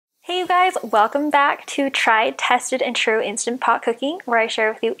Hey you guys, welcome back to Tried, Tested, and True Instant Pot Cooking, where I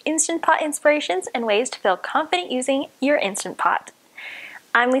share with you Instant Pot inspirations and ways to feel confident using your Instant Pot.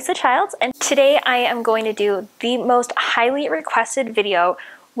 I'm Lisa Childs, and today I am going to do the most highly requested video,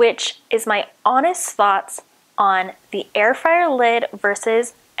 which is my honest thoughts on the air fryer lid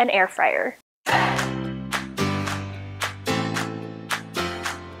versus an air fryer.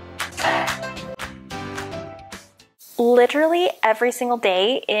 Literally every single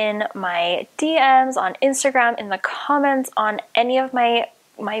day in my DMs, on Instagram, in the comments on any of my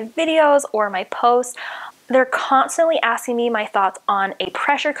videos or my posts, they're constantly asking me my thoughts on a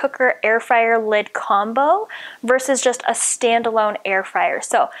pressure cooker air fryer lid combo versus just a standalone air fryer.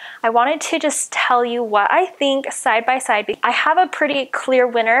 So I wanted to just tell you what I think side by side. I have a pretty clear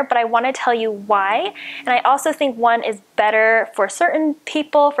winner, but I want to tell you why. And I also think one is better for certain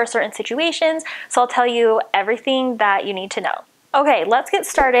people, for certain situations. So I'll tell you everything that you need to know. Okay, let's get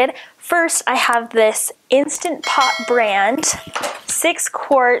started. First, I have this Instant Pot brand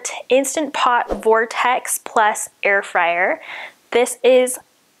 6-quart Instant Pot Vortex Plus air fryer. This is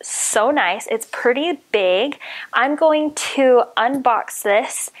so nice. It's pretty big. I'm going to unbox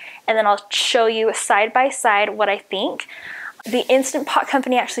this and then I'll show you side by side what I think. The Instant Pot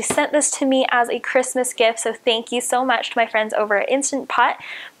company actually sent this to me as a Christmas gift, so thank you so much to my friends over at Instant Pot.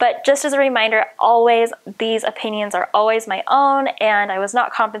 But just as a reminder, always, these opinions are always my own, and I was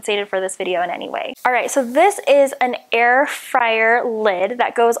not compensated for this video in any way. All right, so this is an air fryer lid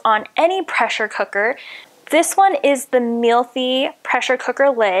that goes on any pressure cooker. This one is the Mealthy pressure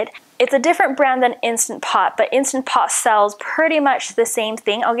cooker lid. It's a different brand than Instant Pot, but Instant Pot sells pretty much the same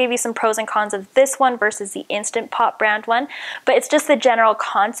thing. I'll give you some pros and cons of this one versus the Instant Pot brand one, but it's just the general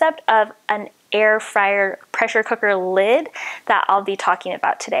concept of an air fryer pressure cooker lid that I'll be talking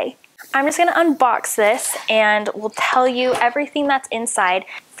about today. I'm just gonna unbox this and we'll tell you everything that's inside.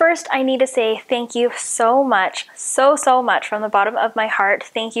 First, I need to say thank you so much, so much from the bottom of my heart.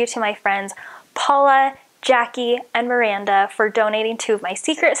 Thank you to my friends Paula, Jackie, and Miranda for donating to my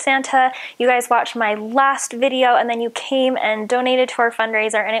Secret Santa. You guys watched my last video and then you came and donated to our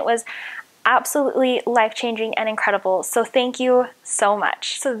fundraiser, and it was absolutely life-changing and incredible. So thank you so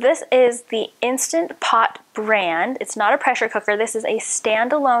much. So this is the Instant Pot brand. It's not a pressure cooker. This is a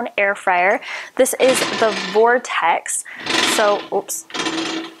standalone air fryer. This is the Vortex. So, oops.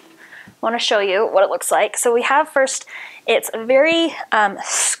 I want to show you what it looks like. So we have first, it's very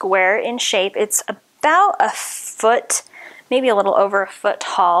square in shape. It's about a foot, maybe a little over a foot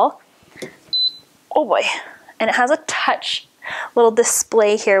tall. Oh boy. And it has a touch little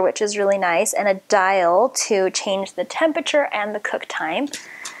display here, which is really nice, and a dial to change the temperature and the cook time.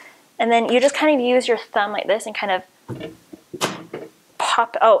 And then you just kind of use your thumb like this and kind of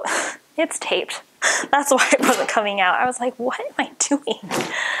pop, oh, it's taped. That's why it wasn't coming out. I was like, what am I doing?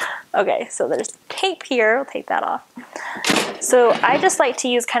 Okay, so there's tape here. I'll take that off. So I just like to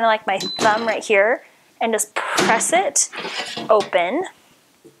use kind of like my thumb right here and just press it open.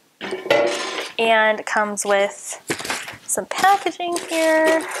 And it comes with some packaging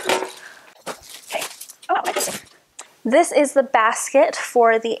here. Okay. Oh, this is the basket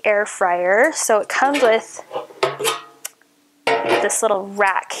for the air fryer. So it comes with this little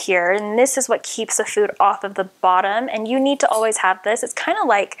rack here, and this is what keeps the food off of the bottom, and you need to always have this. It's kind of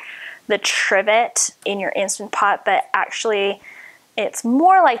like the trivet in your Instant Pot, but actually it's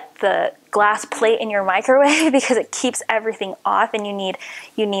more like the glass plate in your microwave because it keeps everything off, and you need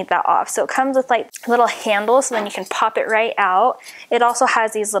that off. So it comes with like little handles, so then you can pop it right out. It also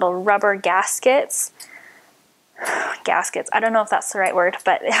has these little rubber gaskets. I don't know if that's the right word,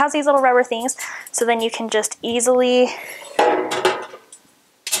 but it has these little rubber things, so then you can just easily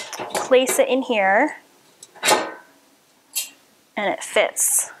place it in here and it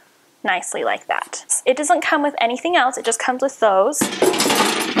fits nicely like that. It doesn't come with anything else, it just comes with those.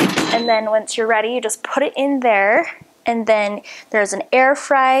 And then once you're ready, you just put it in there, and then there's an air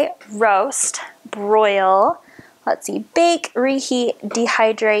fry, roast, broil, let's see, bake, reheat,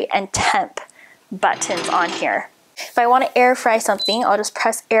 dehydrate, and temp buttons on here. If I want to air fry something, I'll just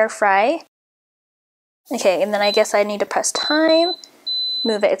press air fry. Okay, and then I guess I need to press time,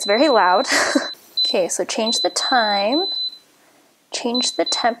 move it, it's very loud. Okay, so change the time, change the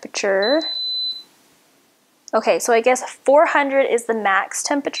temperature. Okay, so I guess 400 is the max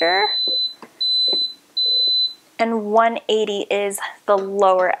temperature and 180 is the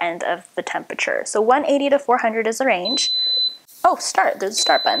lower end of the temperature. So 180 to 400 is the range. Oh, start, there's a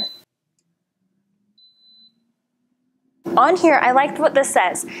start button. On here, I like what this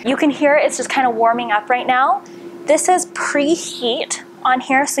says. You can hear it's just kind of warming up right now. This says preheat on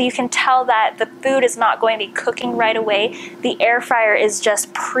here, so you can tell that the food is not going to be cooking right away. The air fryer is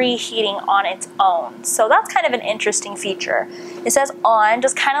just preheating on its own. So that's kind of an interesting feature. It says on,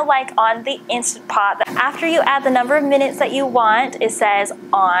 just kind of like on the Instant Pot, that after you add the number of minutes that you want, it says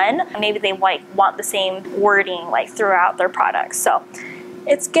on. Maybe they like want the same wording like throughout their products. So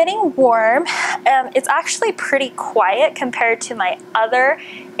it's getting warm. It's actually pretty quiet compared to my other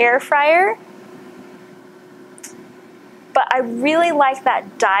air fryer. But I really like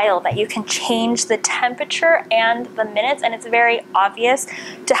that dial that you can change the temperature and the minutes, and it's very obvious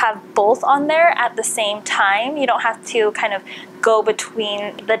to have both on there at the same time. You don't have to kind of go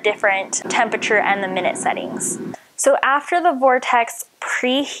between the different temperature and the minute settings. So after the vortex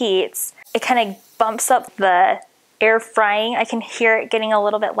preheats, it kind of bumps up the air frying. I can hear it getting a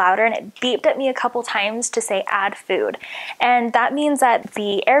little bit louder, and it beeped at me a couple times to say add food. And that means that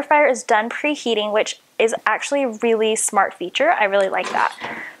the air fryer is done preheating, which is actually a really smart feature. I really like that.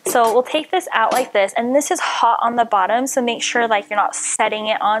 So we'll take this out like this, and this is hot on the bottom, so make sure like you're not setting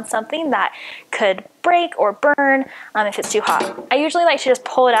it on something that could break or burn if it's too hot. I usually like to just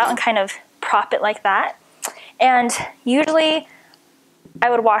pull it out and kind of prop it like that. And usually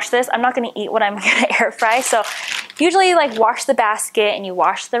I would wash this. I'm not gonna eat what I'm gonna air fry, so usually like wash the basket and you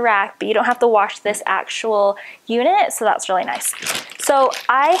wash the rack, but you don't have to wash this actual unit, so that's really nice. So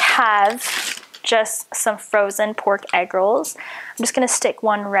I have just some frozen pork egg rolls. I'm just gonna stick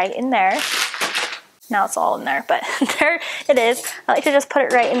one right in there. Now it's all in there, but there it is. I like to just put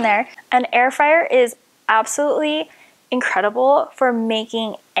it right in there. An air fryer is absolutely incredible for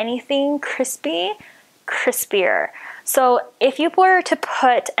making anything crispy, crispier. So if you were to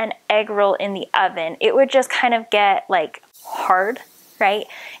put an egg roll in the oven, it would just kind of get like hard, right?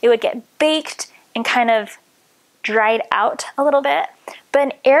 It would get baked and kind of dried out a little bit. But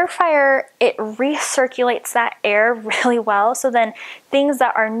an air fryer, it recirculates that air really well. So then things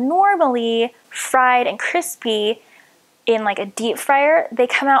that are normally fried and crispy in like a deep fryer, they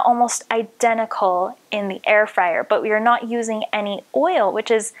come out almost identical in the air fryer, but we are not using any oil,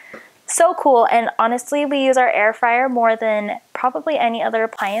 which is so cool. And honestly, we use our air fryer more than probably any other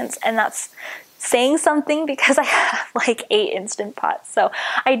appliance, and that's saying something because I have like 8 Instant Pots. So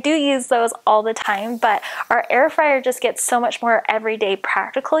I do use those all the time, but our air fryer just gets so much more everyday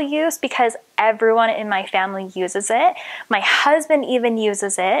practical use because everyone in my family uses it. My husband even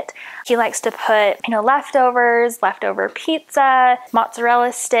uses it. He likes to put, you know, leftovers, leftover pizza,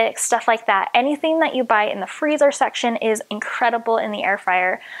 mozzarella sticks, stuff like that. Anything that you buy in the freezer section is incredible in the air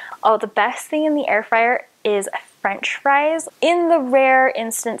fryer. Oh, the best thing in the air fryer is French fries. In the rare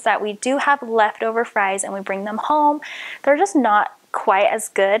instance that we do have leftover fries and we bring them home, they're just not quite as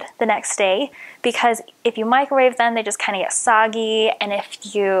good the next day because if you microwave them, they just kind of get soggy, and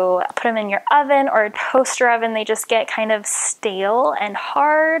if you put them in your oven or a toaster oven, they just get kind of stale and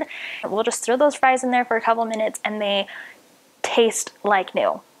hard. We'll just throw those fries in there for a couple minutes and they taste like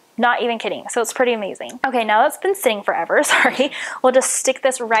new. Not even kidding. So it's pretty amazing. Okay, now that's been sitting forever, sorry. We'll just stick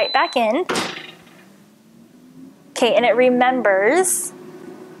this right back in. Okay, and it remembers,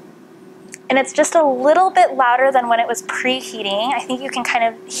 and it's just a little bit louder than when it was preheating. I think you can kind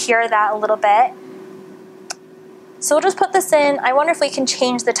of hear that a little bit. So we'll just put this in. I wonder if we can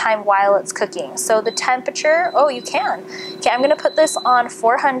change the time while it's cooking. So the temperature, oh, you can. Okay, I'm gonna put this on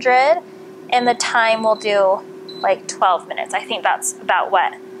 400, and the time will do like 12 minutes. I think that's about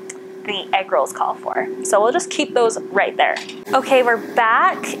what the egg rolls call for. So we'll just keep those right there. Okay, we're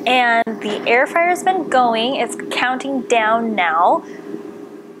back and the air fryer's been going. It's counting down now,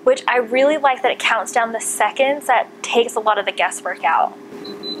 which I really like that it counts down the seconds. That takes a lot of the guesswork out.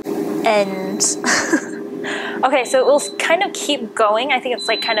 And okay, so it will kind of keep going. I think it's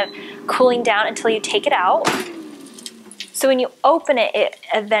like kind of cooling down until you take it out. So when you open it, it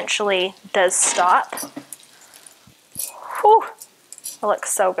eventually does stop. Whew, it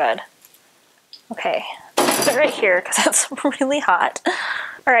looks so good. Okay, put it right here because it's really hot.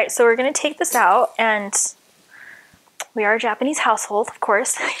 All right, so we're gonna take this out, and we are a Japanese household, of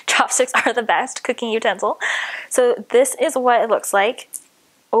course. Chopsticks are the best cooking utensil. So this is what it looks like.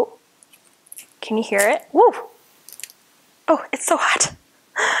 Oh, can you hear it? Woo! Oh, it's so hot.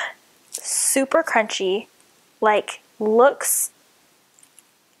 Super crunchy, like looks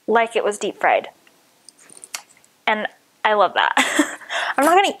like it was deep fried. And I love that. I'm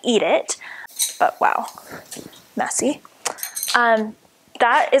not gonna eat it, but wow, messy.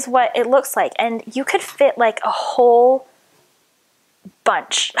 That is what it looks like. And you could fit like a whole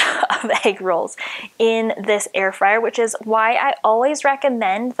bunch of egg rolls in this air fryer, which is why I always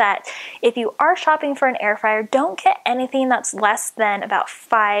recommend that if you are shopping for an air fryer, don't get anything that's less than about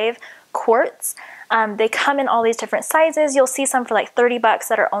 5 quarts. They come in all these different sizes. You'll see some for like 30 bucks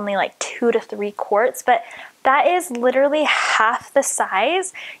that are only like 2 to 3 quarts, but that is literally half the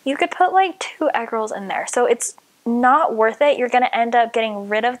size. You could put like 2 egg rolls in there. So it's not worth it. You're gonna end up getting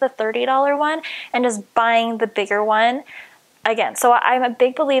rid of the $30 one and just buying the bigger one again. So I'm a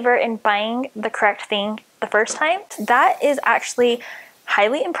big believer in buying the correct thing the first time. That is actually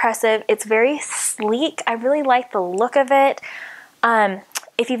highly impressive. It's very sleek. I really like the look of it.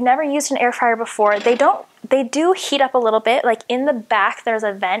 If you've never used an air fryer before, they do heat up a little bit. Like in the back there's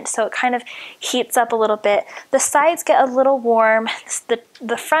a vent, so it kind of heats up a little bit. The sides get a little warm.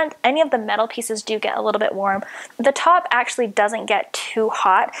 The front, any of the metal pieces do get a little bit warm. The top actually doesn't get too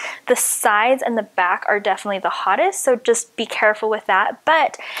hot. The sides and the back are definitely the hottest, so just be careful with that.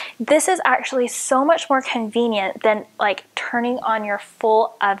 But this is actually so much more convenient than like turning on your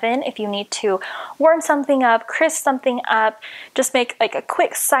full oven if you need to warm something up, crisp something up, just make like a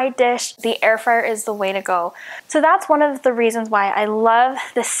quick side dish. The air fryer is the way to go. So that's one of the reasons why I love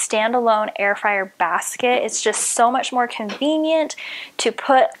the standalone air fryer basket. It's just so much more convenient to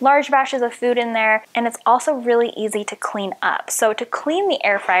put large batches of food in there, and it's also really easy to clean up. So to clean the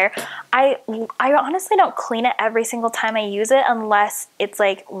air fryer, I honestly don't clean it every single time I use it unless it's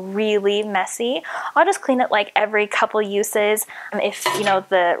like really messy. I'll just clean it like every couple uses. If you know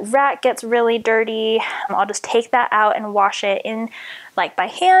the rack gets really dirty, I'll just take that out and wash it in like by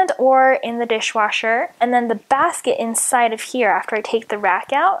hand or in the dishwasher. And then the basket inside of here, after I take the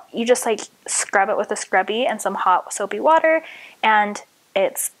rack out, you just like scrub it with a scrubby and some hot soapy water, and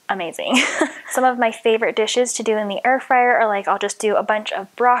it's amazing. Some of my favorite dishes to do in the air fryer are like, I'll just do a bunch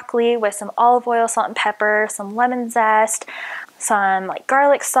of broccoli with some olive oil, salt and pepper, some lemon zest, some like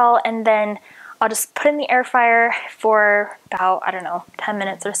garlic salt, and then I'll just put it in the air fryer for about, I don't know, 10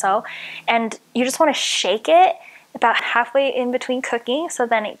 minutes or so. And you just want to shake it about halfway in between cooking, so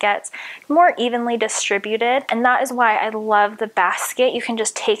then it gets more evenly distributed. And that is why I love the basket. You can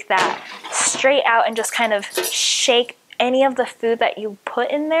just take that straight out and just kind of shake any of the food that you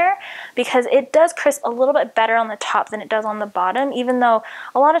put in there, because it does crisp a little bit better on the top than it does on the bottom, even though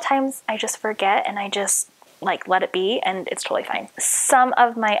a lot of times I just forget and I just like let it be, and it's totally fine. Some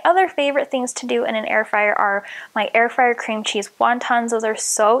of my other favorite things to do in an air fryer are my air fryer cream cheese wontons. Those are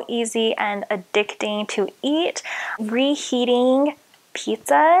so easy and addicting to eat. Reheating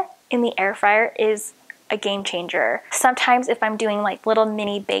pizza in the air fryer is a game changer. Sometimes if I'm doing like little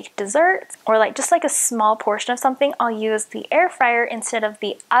mini baked desserts or like just like a small portion of something, I'll use the air fryer instead of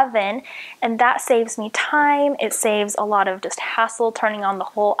the oven, and that saves me time. It saves a lot of just hassle turning on the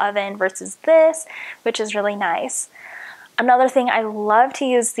whole oven versus this, which is really nice. Another thing I love to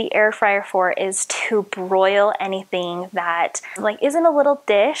use the air fryer for is to broil anything that like isn't a little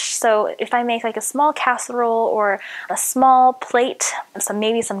dish. So if I make like a small casserole or a small plate,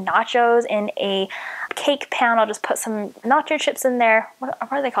 maybe some nachos in a cake pan, I'll just put some nacho chips in there. What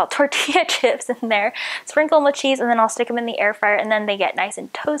are they called? Tortilla chips in there. Sprinkle them with cheese, and then I'll stick them in the air fryer, and then they get nice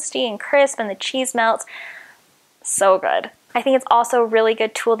and toasty and crisp, and the cheese melts. So good. I think it's also a really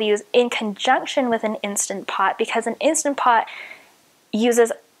good tool to use in conjunction with an Instant Pot, because an Instant Pot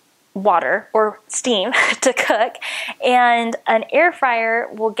uses water or steam to cook, and an air fryer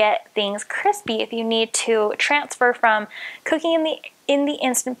will get things crispy if you need to transfer from cooking in the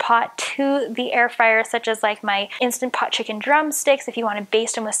Instant Pot to the air fryer, such as like my Instant Pot chicken drumsticks. If you want to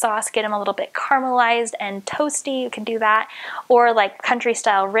baste them with sauce, get them a little bit caramelized and toasty, you can do that. Or like country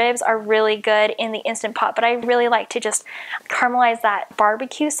style ribs are really good in the Instant Pot, but I really like to just caramelize that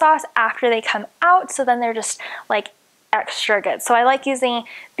barbecue sauce after they come out, so then they're just like extra good. So I like using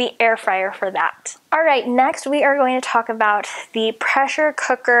the air fryer for that. All right, next we are going to talk about the pressure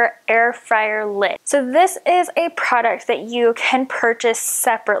cooker air fryer lid. So this is a product that you can purchase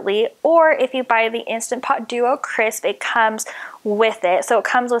separately, or if you buy the Instant Pot Duo Crisp, it comes with it. So it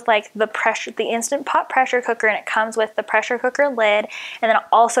comes with like the Instant Pot pressure cooker, and it comes with the pressure cooker lid, and then it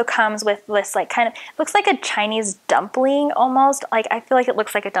also comes with this like kind of, looks like a Chinese dumpling almost. Like I feel like it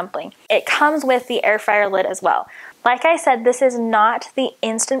looks like a dumpling. It comes with the air fryer lid as well. Like I said, this is not the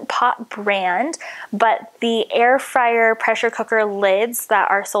Instant Pot brand, but the air fryer pressure cooker lids that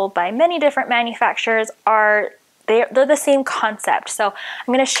are sold by many different manufacturers they're the same concept. So I'm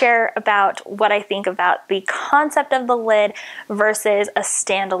going to share about what I think about the concept of the lid versus a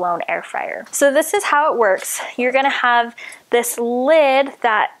standalone air fryer. So this is how it works. You're going to have this lid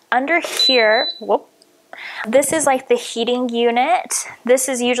that under here, this is like the heating unit. This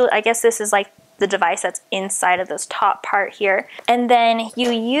is usually, I guess this is like the device that's inside of this top part here. And then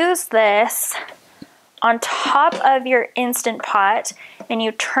you use this on top of your Instant Pot, and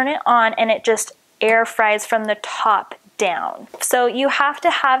you turn it on, and it just air fries from the top down. So you have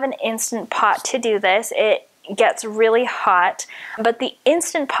to have an Instant Pot to do this. It gets really hot, but the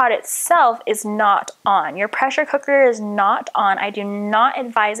Instant Pot itself is not on. Your pressure cooker is not on. I do not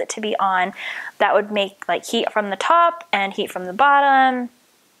advise it to be on. That would make like heat from the top and heat from the bottom.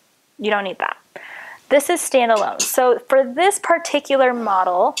 You don't need that. This is standalone. So for this particular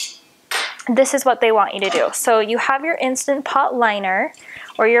model, this is what they want you to do. So you have your Instant Pot liner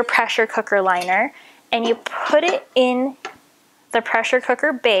or your pressure cooker liner, and you put it in the pressure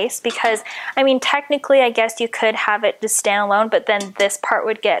cooker base, because I mean technically I guess you could have it just stand alone, but then this part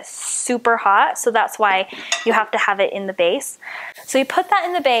would get super hot, so that's why you have to have it in the base. So you put that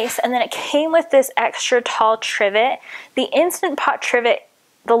in the base, and then it came with this extra tall trivet. The Instant Pot trivet,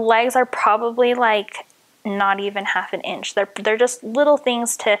 the legs are probably like not even half an inch. They're just little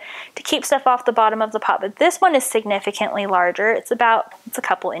things to keep stuff off the bottom of the pot, but this one is significantly larger. It's a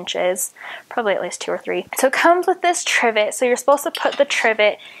couple inches, probably at least 2 or 3. So it comes with this trivet, so you're supposed to put the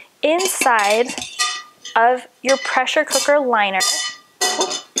trivet inside of your pressure cooker liner.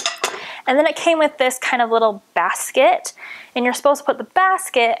 And then it came with this kind of little basket, and you're supposed to put the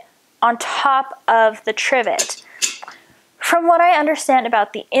basket on top of the trivet. From what I understand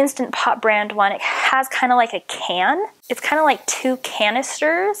about the Instant Pot brand one, it has kind of like a can. It's kind of like 2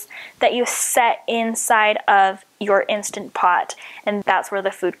 canisters that you set inside of your Instant Pot, and that's where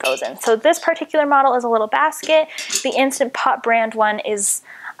the food goes in. So this particular model is a little basket. The Instant Pot brand one is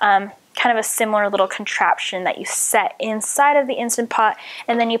kind of a similar little contraption that you set inside of the Instant Pot,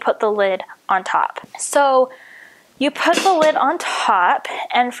 and then you put the lid on top. So you put the lid on top,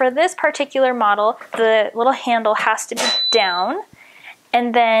 and for this particular model, the little handle has to be down,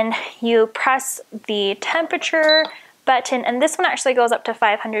 and then you press the temperature button, and this one actually goes up to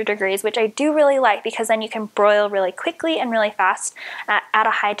 500 degrees, which I do really like, because then you can broil really quickly and really fast at a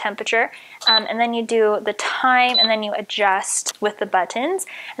high temperature. And then you do the time, and then you adjust with the buttons,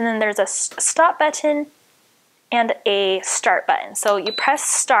 and then there's a stop button and a start button. So you press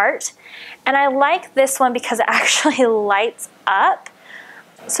start, and I like this one because it actually lights up,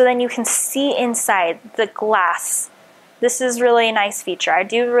 so then you can see inside the glass. This is really a nice feature. I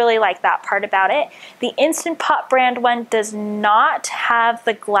do really like that part about it. The Instant Pot brand one does not have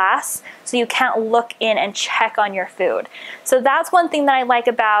the glass, so you can't look in and check on your food. So that's one thing that I like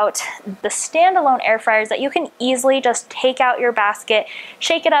about the standalone air fryers, that you can easily just take out your basket,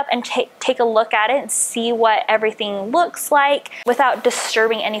 shake it up, and take a look at it and see what everything looks like without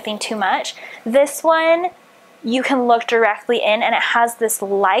disturbing anything too much. This one, you can look directly in, and it has this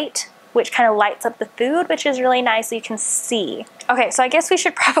light which kind of lights up the food, which is really nice, so you can see. Okay, so I guess we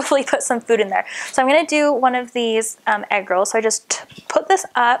should probably put some food in there. So I'm gonna do one of these egg rolls. So I just put this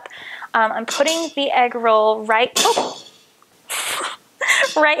up. I'm putting the egg roll right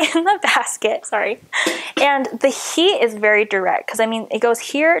in the basket, sorry. And the heat is very direct, because I mean, it goes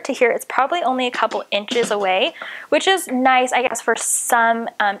here to here. It's probably only a couple inches away, which is nice, I guess, for some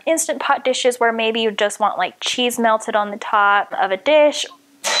Instant Pot dishes where maybe you just want like cheese melted on the top of a dish,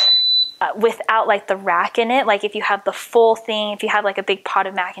 without like the rack in it. Like if you have the full thing, if you have like a big pot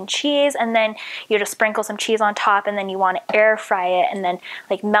of mac and cheese, and then you just sprinkle some cheese on top, and then you want to air fry it and then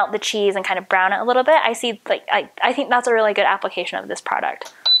like melt the cheese and kind of brown it a little bit. I think that's a really good application of this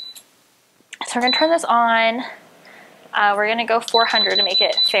product. So we're gonna turn this on. We're gonna go 400 to make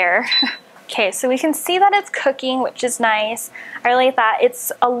it fair. Okay, so we can see that it's cooking, which is nice. I really like that.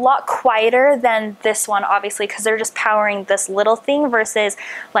 It's a lot quieter than this one, obviously, because they're just powering this little thing versus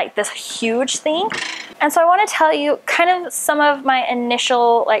like this huge thing. And so I want to tell you kind of some of my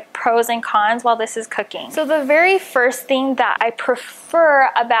initial like pros and cons while this is cooking. So the very first thing that I prefer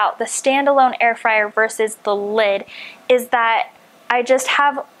about the standalone air fryer versus the lid is that I just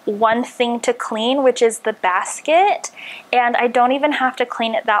have one thing to clean, which is the basket, and I don't even have to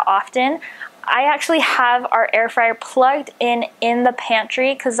clean it that often. I actually have our air fryer plugged in the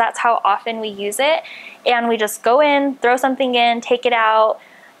pantry, because that's how often we use it, and we just go in, throw something in, take it out,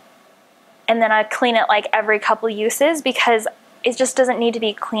 and then I clean it like every couple uses, because it just doesn't need to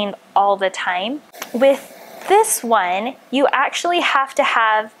be cleaned all the time. With this one, you actually have to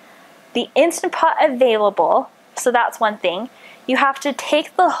have the Instant Pot available, so that's one thing. You have to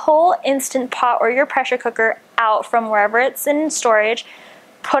take the whole Instant Pot or your pressure cooker out from wherever it's in storage,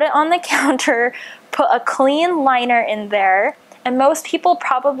 put it on the counter, put a clean liner in there, and most people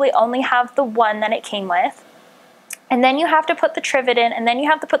probably only have the one that it came with. And then you have to put the trivet in, and then you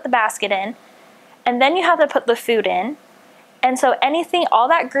have to put the basket in, and then you have to put the food in. And so anything, all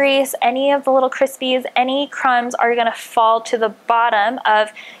that grease, any of the little crispies, any crumbs are gonna fall to the bottom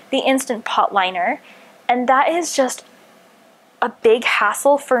of the Instant Pot liner. And that is just a big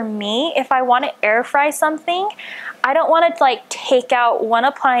hassle for me. If I want to air fry something, I don't want to like take out one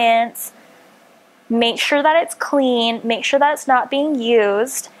appliance, make sure that it's clean, make sure that it's not being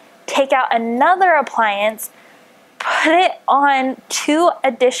used, take out another appliance, put it on 2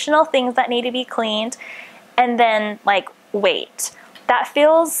 additional things that need to be cleaned, and then like wait. That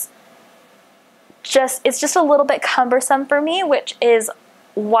feels it's just a little bit cumbersome for me, which is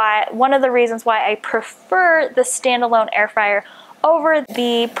why one of the reasons why I prefer the standalone air fryer over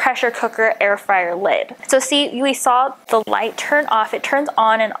the pressure cooker air fryer lid. So see, we saw the light turn off. It turns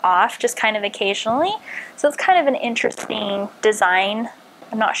on and off just kind of occasionally. So it's kind of an interesting design.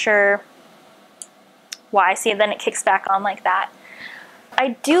 I'm not sure why. See, then it kicks back on like that.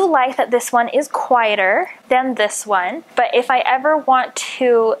 I do like that this one is quieter than this one, but if I ever want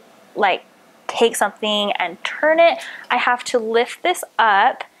to like take something and turn it, I have to lift this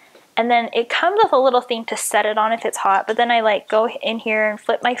up, and then it comes with a little thing to set it on if it's hot, but then I like go in here and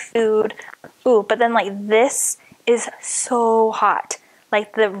flip my food. Ooh, but then like this is so hot.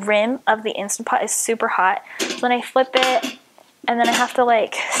 Like the rim of the Instant Pot is super hot. So then I flip it, and then I have to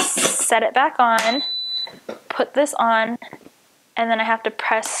like set it back on, put this on, and then I have to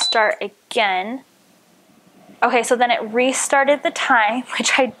press start again. Okay, so then it restarted the time,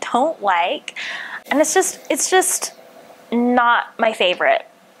 which I don't like. And it's just not my favorite.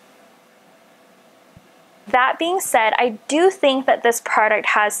 That being said, I do think that this product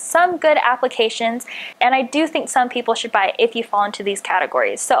has some good applications, and I do think some people should buy it if you fall into these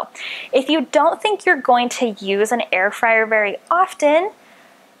categories. So if you don't think you're going to use an air fryer very often,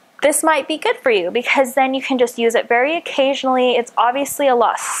 this might be good for you, because then you can just use it very occasionally. It's obviously a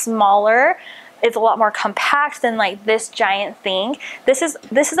lot smaller. It's a lot more compact than like this giant thing. This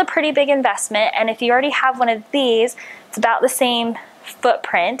is a pretty big investment, and if you already have one of these, it's about the same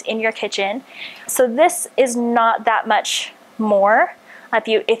footprint in your kitchen. So this is not that much more.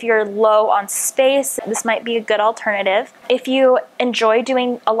 If you're low on space, this might be a good alternative. If you enjoy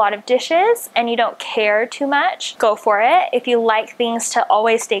doing a lot of dishes and you don't care too much, go for it. If you like things to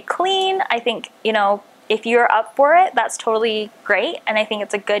always stay clean, I think, you know, if you're up for it, that's totally great, and I think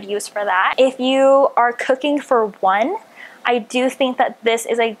it's a good use for that. If you are cooking for one, I do think that this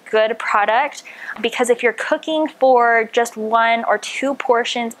is a good product, because if you're cooking for just 1 or 2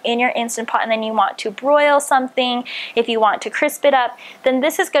 portions in your Instant Pot and then you want to broil something, if you want to crisp it up, then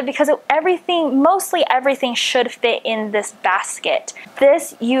this is good, because mostly everything should fit in this basket.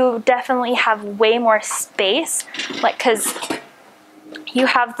 This, you definitely have way more space, like, because you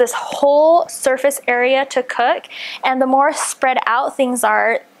have this whole surface area to cook, and the more spread out things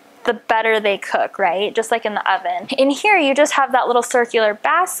are, the better they cook, right? Just like in the oven. In here, you just have that little circular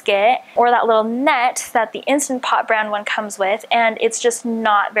basket or that little net that the Instant Pot brand one comes with, and it's just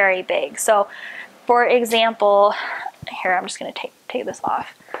not very big. So for example, here, I'm just gonna take this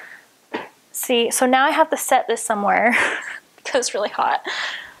off. See, so now I have to set this somewhere because it's really hot.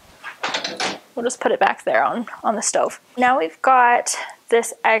 We'll just put it back there on the stove. Now we've got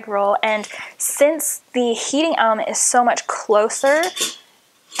this egg roll, and since the heating element is so much closer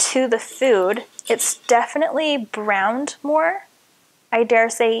to the food, it's definitely browned more. I dare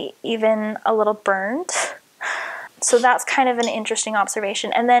say even a little burned. So that's kind of an interesting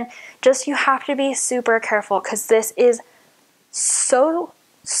observation. And then just, you have to be super careful, because this is so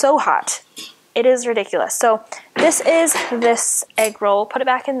hot. It is ridiculous. So this is this egg roll. Put it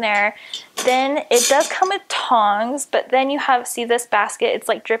back in there. Then it does come with tongs, but then you have, see this basket, it's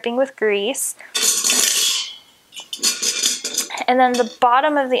like dripping with grease. And then the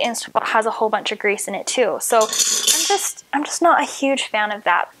bottom of the Instant Pot has a whole bunch of grease in it too. So I'm just not a huge fan of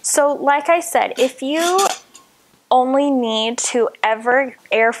that. So like I said, if you only need to ever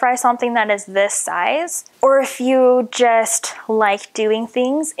air fry something that is this size, or if you just like doing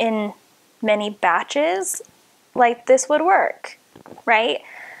things in many batches, like this would work, right?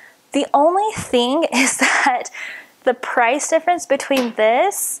 The only thing is that the price difference between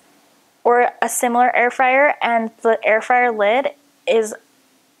this or a similar air fryer and the air fryer lid is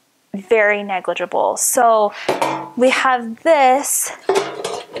very negligible. So we have this,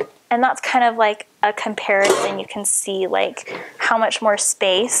 and that's kind of like a comparison. You can see like how much more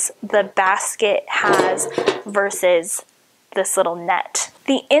space the basket has versus this little net.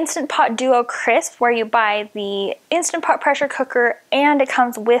 The Instant Pot Duo Crisp, where you buy the Instant Pot pressure cooker and it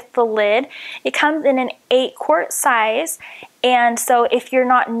comes with the lid, it comes in an 8-quart size. And so if you're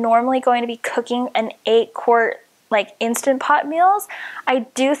not normally going to be cooking an 8-quart like Instant Pot meals, I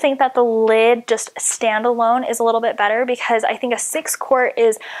do think that the lid just standalone is a little bit better, because I think a 6-quart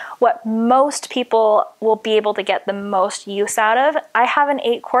is what most people will be able to get the most use out of. I have an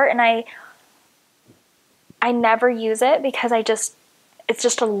 8-quart, and I never use it because it's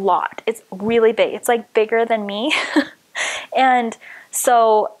just a lot. It's really big. It's like bigger than me. And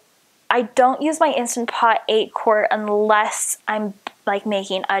so I don't use my Instant Pot 8-quart unless I'm like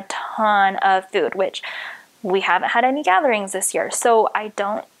making a ton of food, which we haven't had any gatherings this year, so I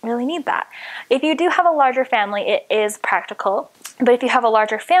don't really need that. If you do have a larger family, it is practical. But if you have a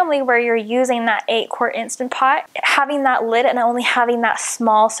larger family where you're using that 8-quart Instant Pot, having that lid and only having that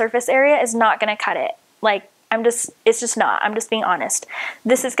small surface area is not gonna cut it. Like, it's just not. I'm just being honest.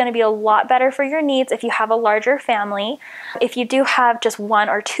 This is gonna be a lot better for your needs if you have a larger family. If you do have just 1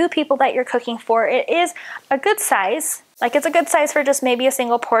 or 2 people that you're cooking for, it is a good size. Like, it's a good size for just maybe a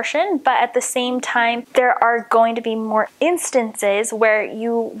single portion, but at the same time, there are going to be more instances where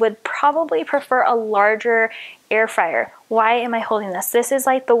you would probably prefer a larger air fryer. Why am I holding this? This is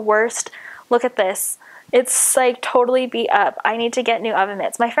like the worst. Look at this. It's like totally beat up. I need to get new oven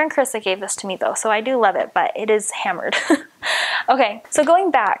mitts. My friend Krista gave this to me though, so I do love it, but it is hammered. Okay, so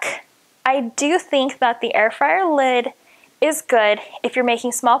going back, I do think that the air fryer lid is good if you're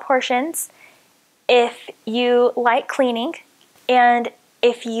making small portions, if you like cleaning, and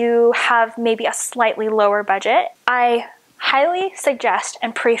if you have maybe a slightly lower budget. I highly suggest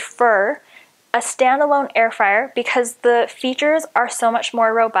and prefer a standalone air fryer because the features are so much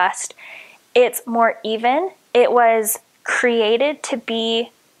more robust. It's more even. It was created to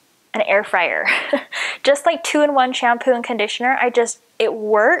be an air fryer. Just like 2-in-1 shampoo and conditioner, it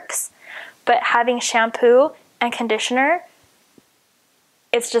works, but having shampoo and conditioner,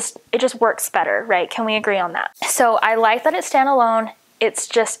 it just works better, right? Can we agree on that? So I like that it's standalone.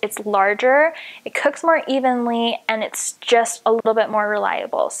 It's larger, it cooks more evenly, and it's just a little bit more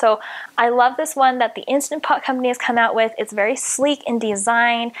reliable. So I love this one that the Instant Pot company has come out with. It's very sleek in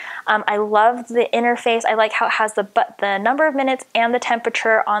design. I love the interface. I like how it has the number of minutes and the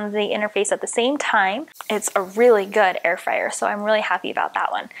temperature on the interface at the same time. It's a really good air fryer, so I'm really happy about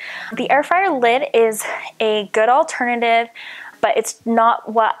that one. The air fryer lid is a good alternative, but it's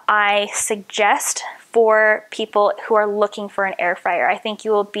not what I suggest for people who are looking for an air fryer. I think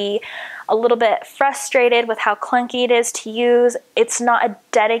you will be a little bit frustrated with how clunky it is to use. It's not a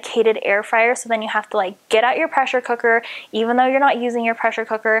dedicated air fryer, so then you have to like get out your pressure cooker, even though you're not using your pressure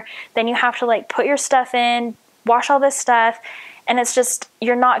cooker. Then you have to like put your stuff in, wash all this stuff, and it's just,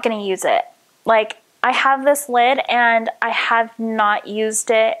 you're not gonna use it. Like, I have this lid and I have not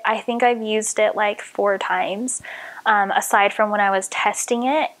used it. I think I've used it like 4 times, aside from when I was testing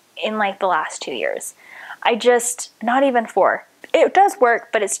it in like the last 2 years. Not even 4. It does work,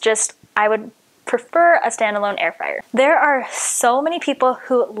 but it's just, I would prefer a standalone air fryer. There are so many people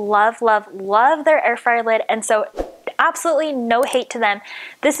who love, love, love their air fryer lid, and so absolutely no hate to them.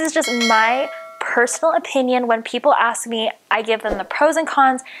 This is just my personal opinion. When people ask me, I give them the pros and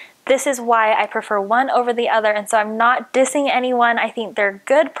cons. This is why I prefer one over the other, and so I'm not dissing anyone. I think they're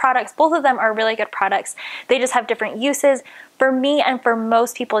good products. Both of them are really good products. They just have different uses. For me and for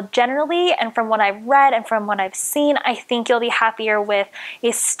most people generally, and from what I've read and from what I've seen, I think you'll be happier with a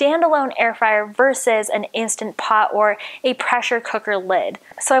standalone air fryer versus an Instant Pot or a pressure cooker lid.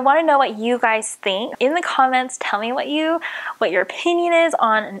 So I want to know what you guys think. In the comments, tell me what your opinion is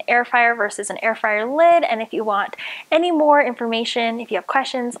on an air fryer versus an air fryer lid, and if you want any more information, if you have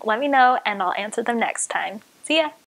questions, let me know and I'll answer them next time. See ya!